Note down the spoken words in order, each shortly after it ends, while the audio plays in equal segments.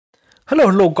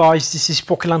Hello guys, this is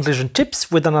Pokemon Legend Tips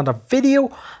with another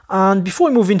video, and before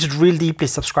we move into the real deep,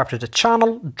 please subscribe to the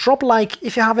channel, drop a like.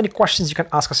 If you have any questions you can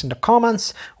ask us in the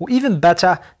comments, or even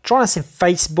better, join us in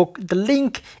Facebook. The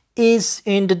link is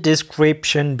in the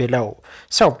description below.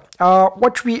 So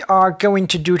what we are going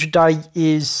to do today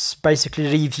is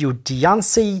basically review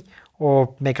Diancie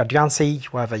or Mega Diancie,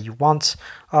 whoever you want.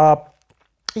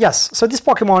 Yes, so this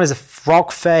Pokemon is a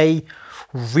Frog Fae,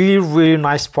 really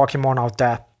nice Pokemon out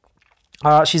there.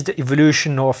 She's the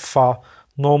evolution of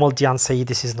normal Diancie.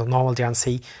 This is the normal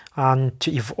Diancie, and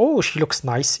to evolve, she looks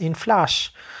nice in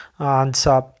Flash. And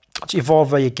to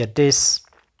evolve, you get this.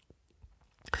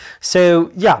 So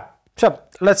yeah, so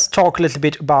let's talk a little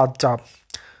bit about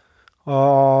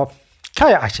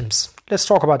Kaya items. Let's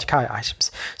talk about the Kaya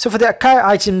items. So for the Kaya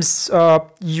items,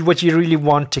 what you really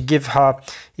want to give her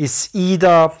is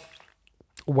either,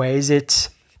 where is it?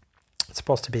 It's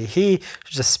supposed to be here.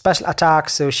 She's a special attack,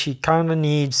 so she kind of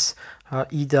needs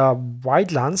either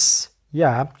Wide Lance,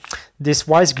 yeah, this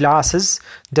Wise Glasses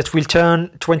that will turn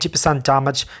 20%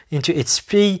 damage into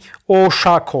HP, or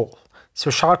Charcoal.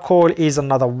 So Charcoal is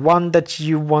another one that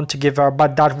you want to give her,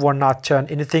 but that will not turn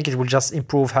anything. It will just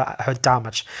improve her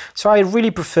damage. So I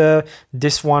really prefer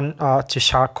this one to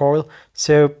Charcoal.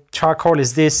 So Charcoal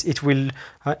is this. It will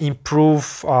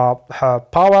improve her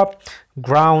power,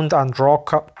 ground and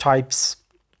rock types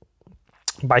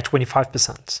by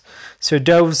 25%. So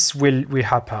those will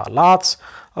help her a lot.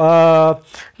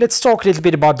 Let's talk a little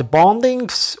bit about the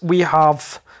bondings. We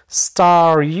have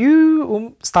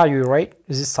Staryu, right?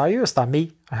 Is it Staryu or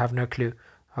Starmie? I have no clue.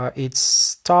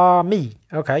 It's Starmie.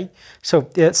 Okay, so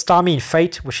Starmie in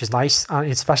Fate, which is nice, and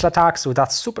in special attack, so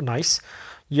that's super nice.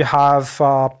 You have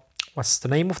what's the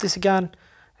name of this again?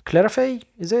 Clarify,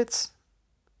 is it?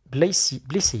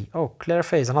 Blissey. Oh,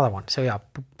 Clarify is another one. So yeah,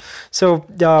 so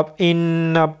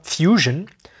in Fusion,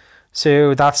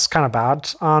 so that's kind of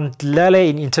bad. And Lele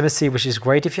in Intimacy, which is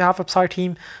great if you have a Psy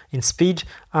team, in Speed,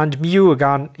 and Mew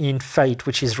again in Fate,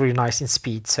 which is really nice in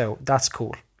Speed. So that's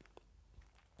cool.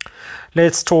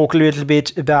 Let's talk a little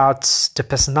bit about the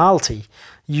personality.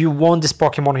 You want this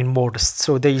Pokemon in Modest,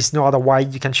 so there is no other way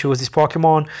you can choose this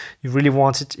Pokemon. You really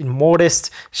want it in Modest.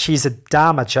 She's a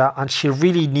damager, and she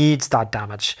really needs that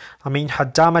damage. I mean, her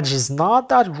damage is not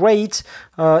that great,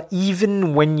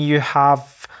 even when you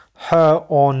have her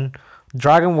on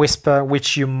Dragon Whisper,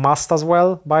 which you must as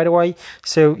well, by the way.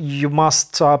 So you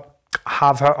must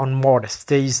have her on Modest.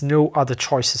 There is no other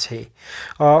choices here.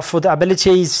 For the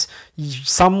abilities,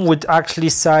 some would actually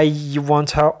say you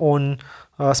want her on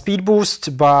Speed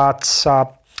Boost, but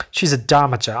she's a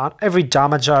damager, and every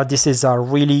damager, this is a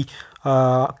really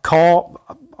I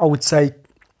would say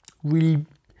really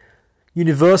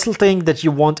universal thing that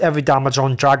you want every damage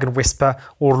on Dragon Whisper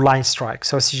or Line Strike.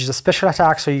 So she's a special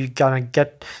attack, so you're gonna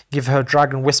give her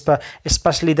Dragon Whisper,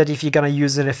 especially that if you're gonna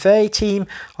use an FA team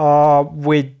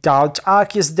without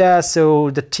Arceus there, so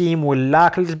the team will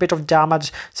lack a little bit of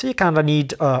damage, so you kind of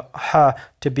need her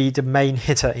to be the main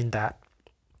hitter in that.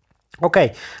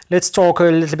 Okay, let's talk a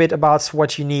little bit about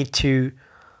what you need to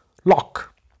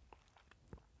lock.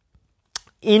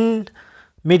 In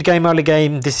mid-game, early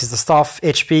game, this is the stuff: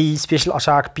 HP, special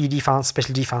attack, P defense,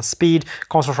 special defense, speed.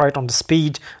 Concentrate on the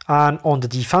speed and on the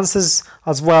defenses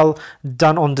as well.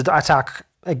 Done on the attack,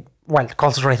 well,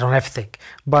 concentrate on everything.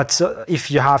 But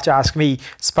if you have to ask me,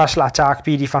 special attack,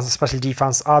 P defense, and special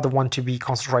defense are the one to be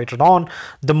concentrated on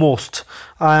the most.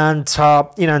 And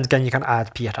in endgame, you can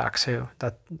add P attack, so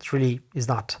that really is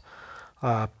not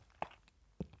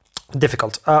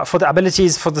difficult. For the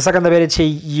abilities, for the second ability,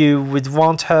 you would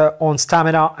want her on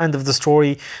Stamina, end of the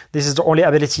story. This is the only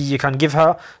ability you can give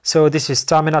her. So this is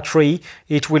Stamina 3.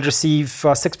 It will receive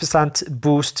 6%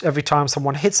 boost every time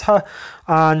someone hits her.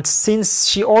 And since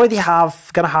she already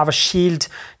gonna have a shield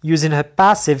using her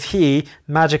passive here,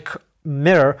 Magic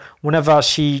Mirror, whenever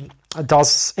she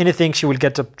does anything, she will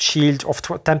get a shield of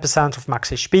 10% of max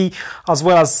HP, as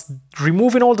well as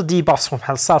removing all the debuffs from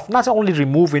herself. Not only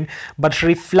removing, but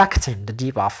reflecting the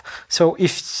debuff. So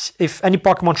if any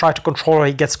Pokemon try to control her,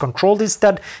 he gets controlled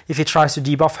instead. If he tries to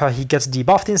debuff her, he gets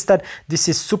debuffed instead. This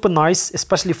is super nice,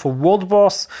 especially for World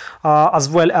Boss, as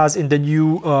well as in the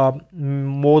new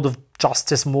mode of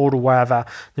Justice mode, or whatever,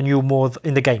 the new mode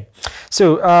in the game.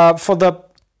 So for the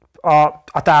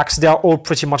attacks, they are all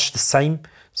pretty much the same.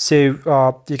 So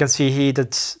you can see here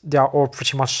that they are all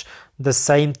pretty much the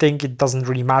same thing. It doesn't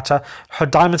really matter. Her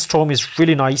Diamond Storm is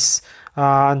really nice,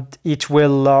 and it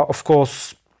will of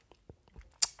course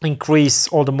increase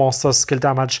all the monsters' skill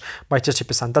damage by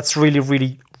 30%. That's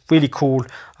really cool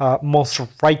monster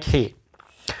right here.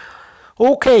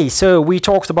 Okay, so we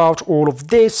talked about all of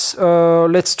this.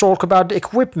 Let's talk about the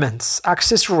equipments,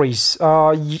 accessories.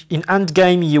 In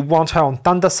endgame, you want her on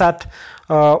Thunderset,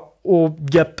 or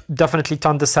yep, definitely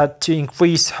Thunderset to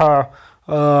increase her,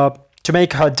 to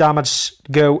make her damage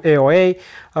go AoE.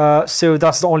 So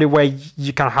that's the only way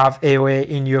you can have AoE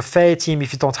in your Fae team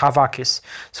if you don't have Arcus.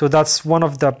 So that's one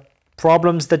of the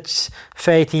problems that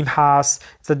Fae team has,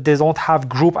 that they don't have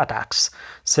group attacks.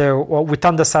 So with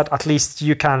Thunderset, at least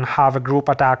you can have a group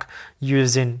attack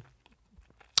using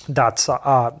that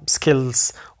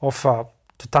skills of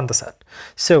the Thunderset.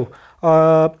 So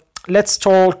let's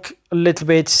talk a little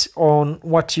bit on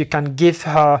what you can give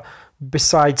her.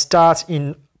 Besides that,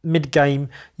 in mid game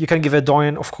you can give her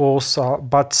Doyen, of course,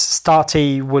 but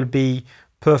Starty will be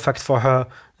perfect for her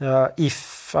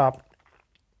if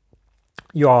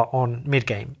you are on mid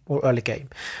game or early game.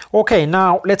 Okay,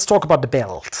 now let's talk about the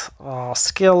build.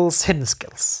 Skills, hidden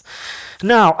skills.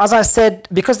 Now, as I said,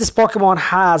 because this Pokemon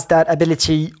has that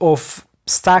ability of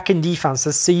stacking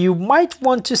defenses, so you might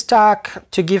want to stack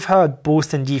to give her a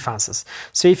boost in defenses.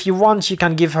 So if you want, you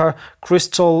can give her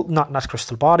crystal, not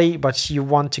crystal body, but you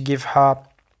want to give her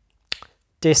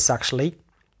this actually.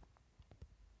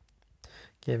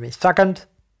 Give me a second.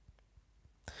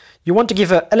 You want to give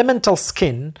her elemental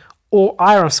skin or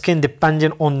iron skin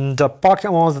depending on the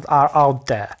Pokemon that are out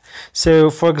there. So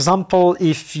for example,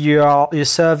 if your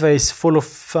server is full of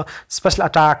special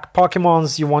attack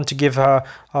Pokemons, you want to give her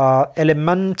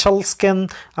elemental skin,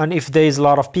 and if there is a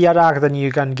lot of P attack, then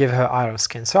you can give her iron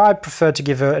skin. So I prefer to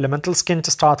give her elemental skin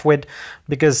to start with,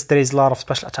 because there is a lot of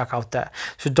special attack out there.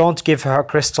 So don't give her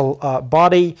crystal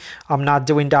body. I'm not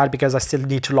doing that because I still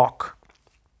need to lock.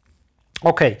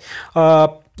 Okay,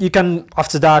 you can,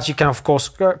 after that, you can of course,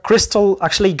 crystal,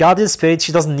 actually Guardian Spirit,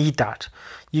 she doesn't need that.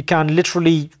 You can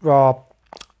literally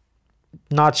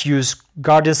not use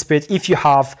Guardian Spirit if you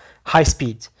have high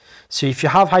speed. So if you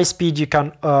have high speed, you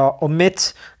can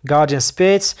omit Guardian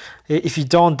Spirit. If you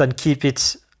don't, then keep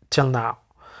it till now.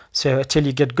 So till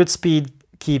you get good speed,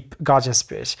 keep Guardian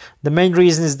Spirit. The main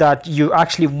reason is that you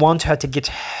actually want her to get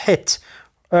hit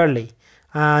early.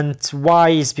 And why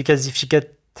is because if she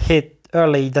get hit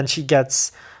early, then she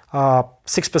gets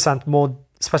 6% more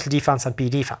special defense and P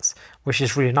defense, which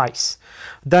is really nice.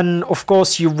 Then of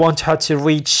course you want her to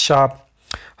reach her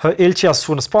ulti as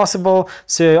soon as possible,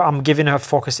 so I'm giving her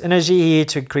focus energy here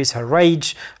to increase her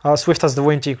rage, swift as the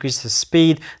wind to increase her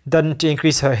speed, then to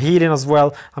increase her healing as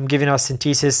well, I'm giving her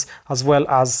synthesis as well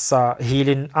as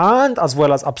healing, and as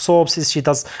well as absorb, since she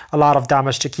does a lot of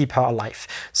damage to keep her alive.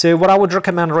 So what I would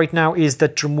recommend right now is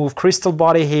that remove crystal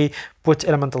body here, put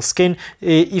elemental skin.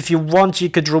 If you want, you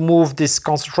could remove this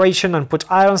concentration and put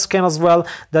iron skin as well.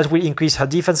 That will increase her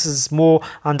defenses more,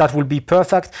 and that will be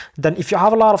perfect. Then if you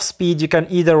have a lot of speed, you can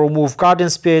either remove Guardian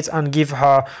Spirit and give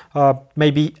her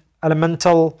maybe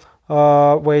elemental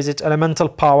elemental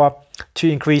power to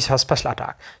increase her special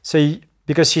attack. So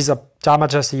because she's a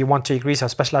damager, so you want to increase her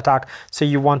special attack, so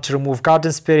you want to remove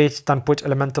Guardian Spirit, then put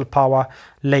elemental power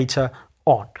later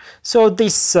on. So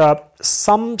this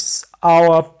sums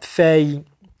our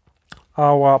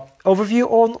overview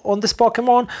on this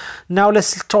Pokemon. Now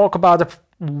let's talk about the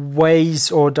ways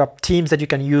or the teams that you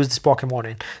can use this Pokemon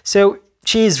in. So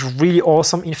she is really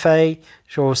awesome in Fae.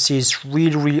 So she's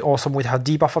really awesome with her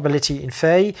debuff ability in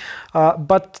Fae.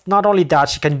 But not only that,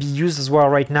 she can be used as well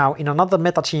right now in another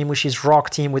meta team, which is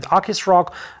Rock team with Arceus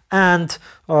Rock and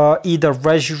either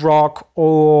Regirock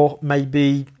or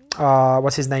maybe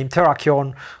what's his name,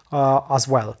 Terrakion as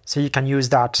well. So you can use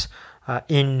that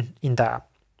in there.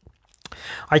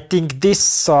 I think this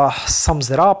sums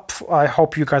it up. I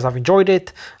hope you guys have enjoyed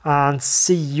it, and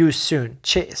see you soon.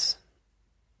 Cheers.